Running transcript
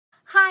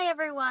Hi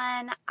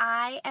everyone,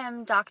 I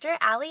am Dr.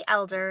 Allie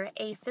Elder,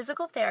 a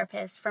physical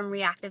therapist from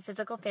Re+active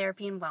Physical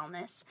Therapy and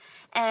Wellness,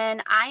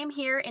 and I am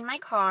here in my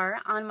car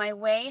on my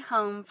way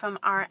home from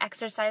our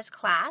exercise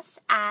class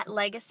at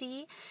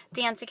Legacy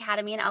Dance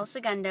Academy in El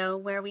Segundo,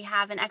 where we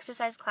have an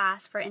exercise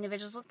class for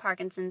individuals with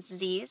Parkinson's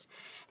disease,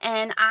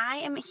 and I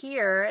am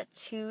here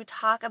to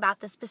talk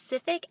about the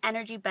specific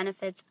energy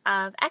benefits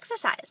of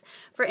exercise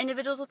for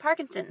individuals with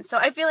Parkinson's. So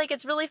I feel like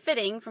it's really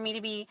fitting for me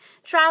to be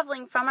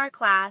traveling from our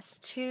class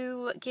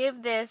to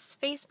give this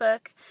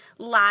Facebook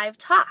live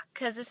talk,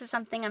 because this is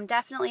something I'm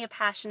definitely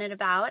passionate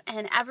about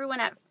and everyone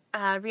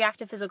at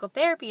Re+active Physical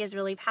Therapy is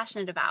really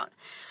passionate about.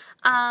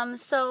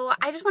 So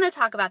I just want to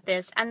talk about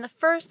this, and the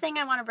first thing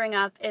I want to bring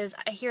up is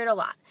I hear it a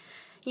lot.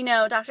 You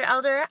know, Dr.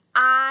 Elder,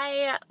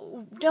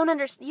 you don't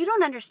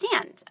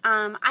understand.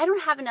 I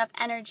don't have enough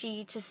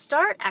energy to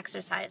start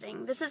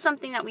exercising. This is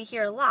something that we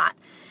hear a lot.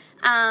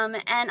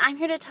 And I'm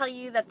here to tell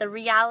you that the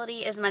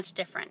reality is much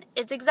different.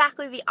 It's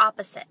exactly the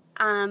opposite.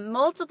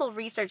 Multiple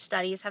research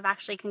studies have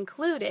actually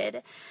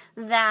concluded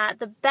that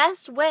the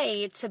best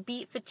way to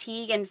beat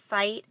fatigue and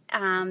fight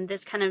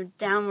this kind of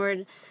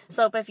downward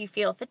slope if you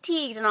feel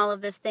fatigued and all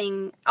of these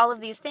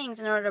things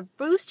in order to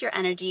boost your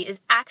energy is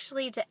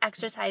actually to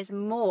exercise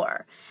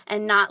more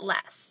and not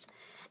less.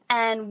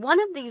 And one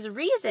of these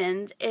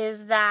reasons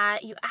is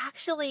that you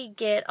actually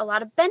get a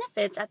lot of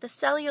benefits at the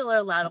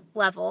cellular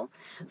level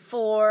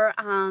for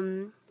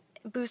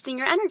boosting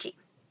your energy.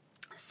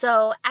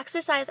 So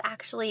exercise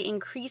actually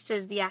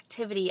increases the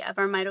activity of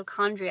our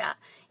mitochondria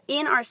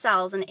in our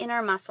cells and in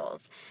our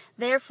muscles.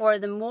 Therefore,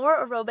 the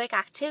more aerobic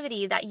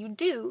activity that you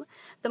do,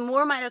 the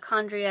more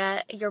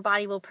mitochondria your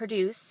body will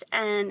produce,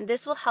 and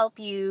this will help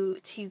you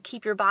to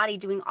keep your body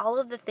doing all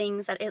of the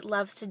things that it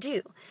loves to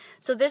do.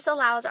 So this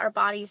allows our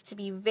bodies to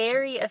be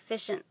very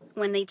efficient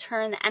when they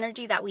turn the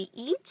energy that we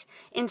eat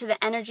into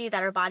the energy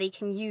that our body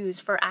can use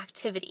for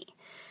activity.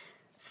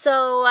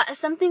 So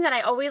something that I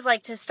always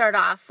like to start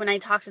off when I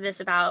talk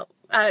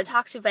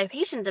to my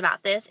patients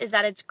about this is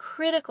that it's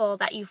critical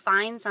that you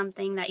find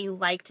something that you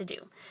like to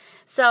do.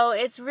 So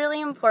it's really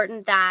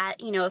important that,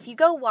 if you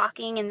go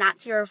walking and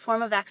that's your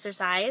form of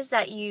exercise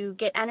that you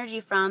get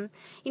energy from,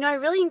 I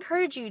really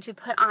encourage you to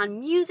put on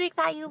music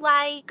that you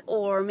like,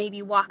 or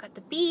maybe walk at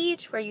the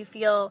beach where you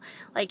feel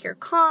like you're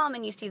calm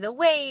and you see the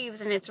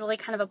waves and it's really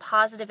kind of a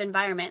positive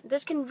environment.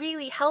 This can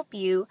really help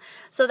you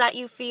so that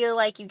you feel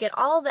like you get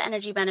all the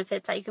energy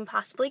benefits that you can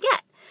possibly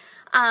get.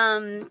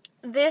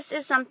 This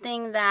is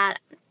something that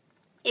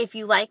if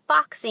you like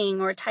boxing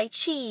or Tai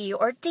Chi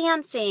or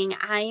dancing,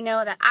 I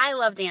know that I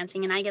love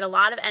dancing and I get a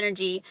lot of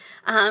energy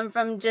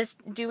from just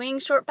doing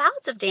short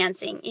bouts of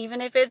dancing, even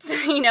if it's,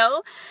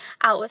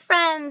 out with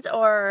friends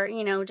or,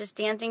 just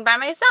dancing by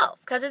myself,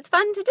 because it's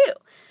fun to do.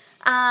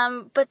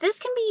 But this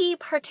can be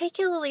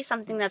particularly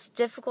something that's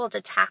difficult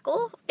to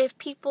tackle if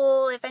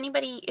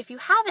you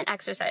haven't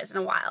exercised in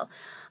a while.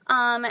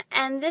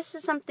 And this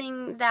is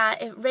something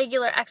that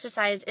regular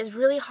exercise is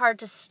really hard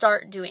to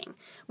start doing.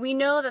 We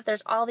know that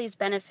there's all these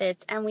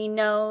benefits, and we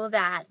know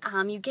that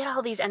you get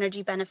all these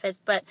energy benefits,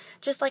 but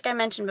just like I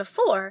mentioned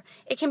before,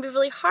 it can be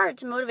really hard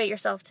to motivate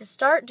yourself to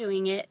start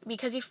doing it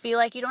because you feel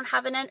like you don't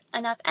have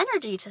enough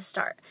energy to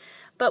start.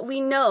 But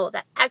we know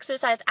that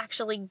exercise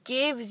actually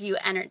gives you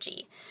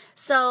energy.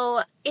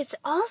 So it's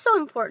also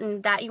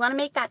important that you want to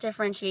make that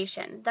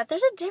differentiation, that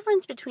there's a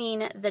difference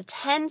between the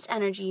tense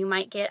energy you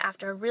might get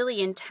after a really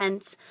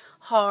intense,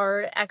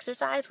 hard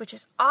exercise, which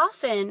is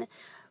often,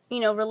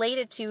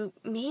 related to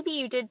maybe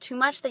you did too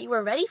much that you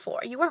were ready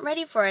for. You weren't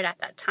ready for it at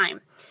that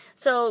time.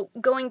 So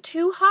going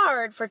too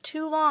hard for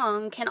too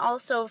long can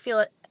also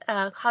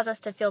cause us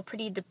to feel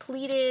pretty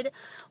depleted,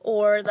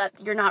 or that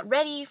you're not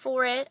ready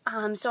for it.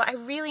 So I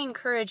really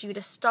encourage you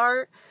to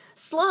start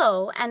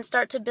slow and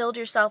start to build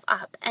yourself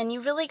up, and you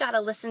really got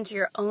to listen to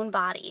your own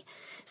body.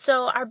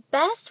 So our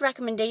best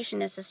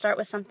recommendation is to start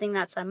with something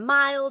that's a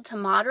mild to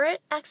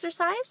moderate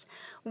exercise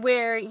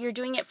where you're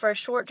doing it for a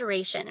short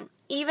duration.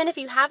 Even if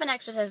you haven't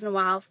exercised in a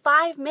while,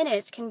 5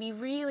 minutes can be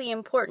really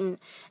important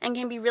and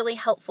can be really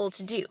helpful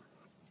to do.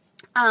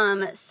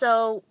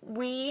 So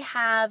we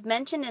have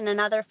mentioned in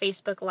another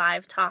Facebook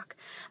Live talk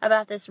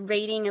about this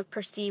rating of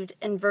perceived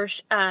exertion,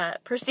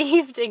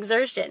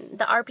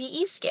 the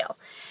RPE scale.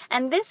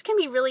 And this can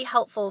be really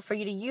helpful for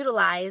you to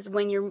utilize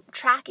when you're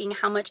tracking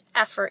how much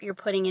effort you're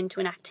putting into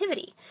an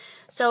activity.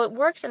 So it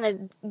works in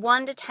a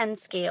 1 to 10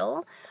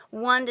 scale,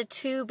 1 to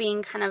 2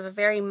 being kind of a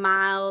very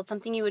mild,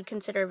 something you would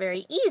consider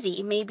very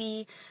easy,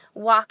 maybe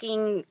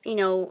walking,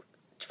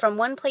 from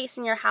one place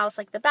in your house,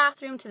 like the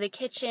bathroom, to the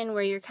kitchen,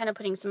 where you're kind of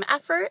putting some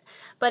effort,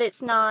 but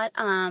it's not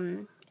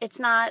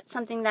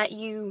something that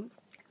you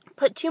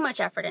put too much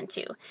effort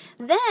into.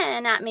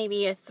 Then at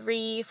maybe a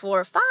 3,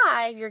 4,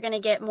 5, you're going to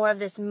get more of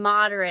this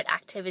moderate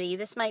activity.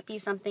 This might be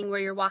something where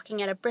you're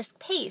walking at a brisk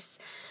pace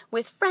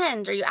with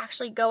friends, or you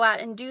actually go out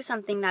and do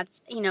something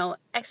that's,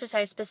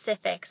 exercise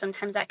specific.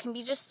 Sometimes that can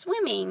be just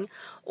swimming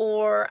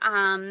or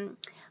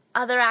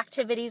other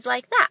activities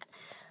like that.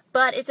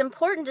 But it's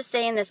important to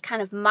stay in this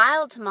kind of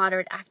mild to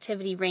moderate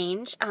activity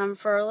range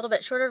for a little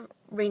bit shorter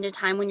range of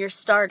time when you're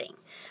starting.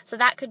 So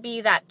that could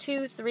be that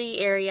 2-3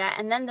 area,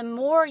 and then the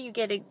more you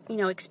get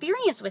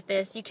experience with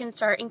this, you can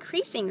start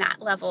increasing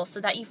that level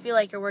so that you feel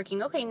like you're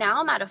working, okay,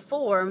 now I'm at a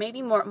 4,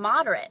 maybe more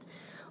moderate.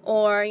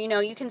 Or,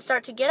 you can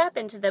start to get up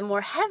into the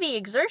more heavy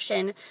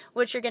exertion,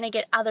 which you're going to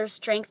get other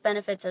strength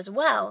benefits as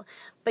well,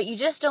 but you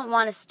just don't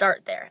want to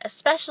start there,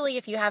 especially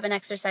if you haven't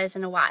exercised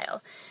in a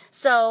while.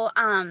 So,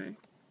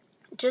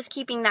 just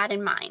keeping that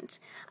in mind.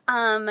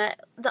 The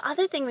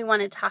other thing we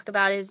want to talk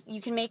about is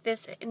you can make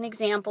this, an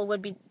example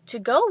would be to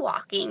go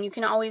walking. You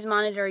can always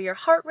monitor your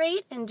heart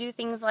rate and do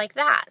things like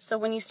that. So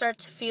when you start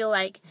to feel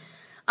like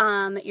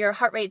your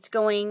heart rate's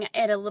going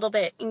at a little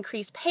bit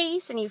increased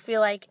pace and you feel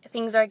like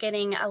things are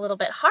getting a little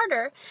bit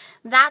harder,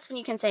 that's when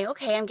you can say,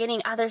 okay, I'm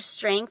getting other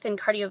strength and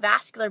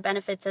cardiovascular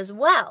benefits as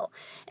well.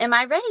 Am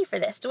I ready for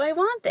this? Do I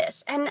want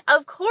this? And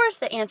of course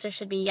the answer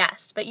should be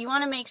yes, but you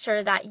want to make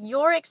sure that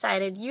you're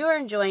excited, you're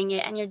enjoying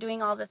it, and you're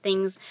doing all the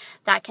things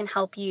that can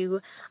help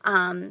you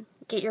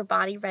get your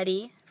body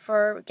ready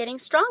for getting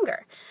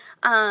stronger.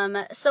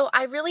 So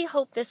I really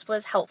hope this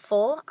was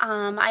helpful.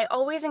 I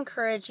always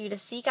encourage you to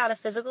seek out a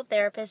physical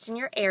therapist in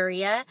your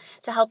area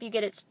to help you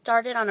get it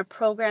started on a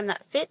program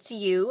that fits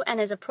you and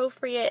is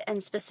appropriate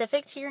and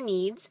specific to your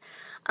needs.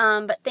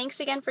 But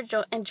thanks again for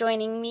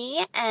joining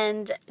me,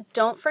 and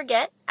don't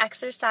forget,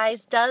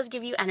 exercise does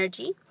give you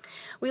energy.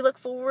 We look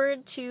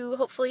forward to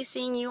hopefully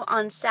seeing you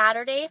on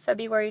Saturday,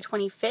 February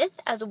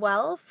 25th as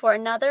well for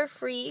another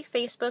free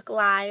Facebook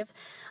Live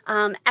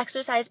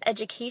exercise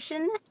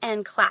education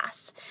and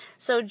class.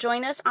 So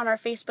join us on our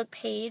Facebook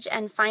page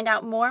and find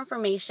out more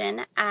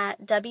information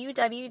at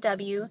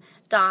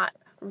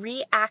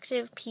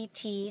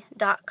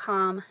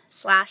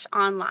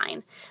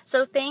www.reactivept.com/online.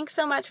 So thanks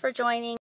so much for joining.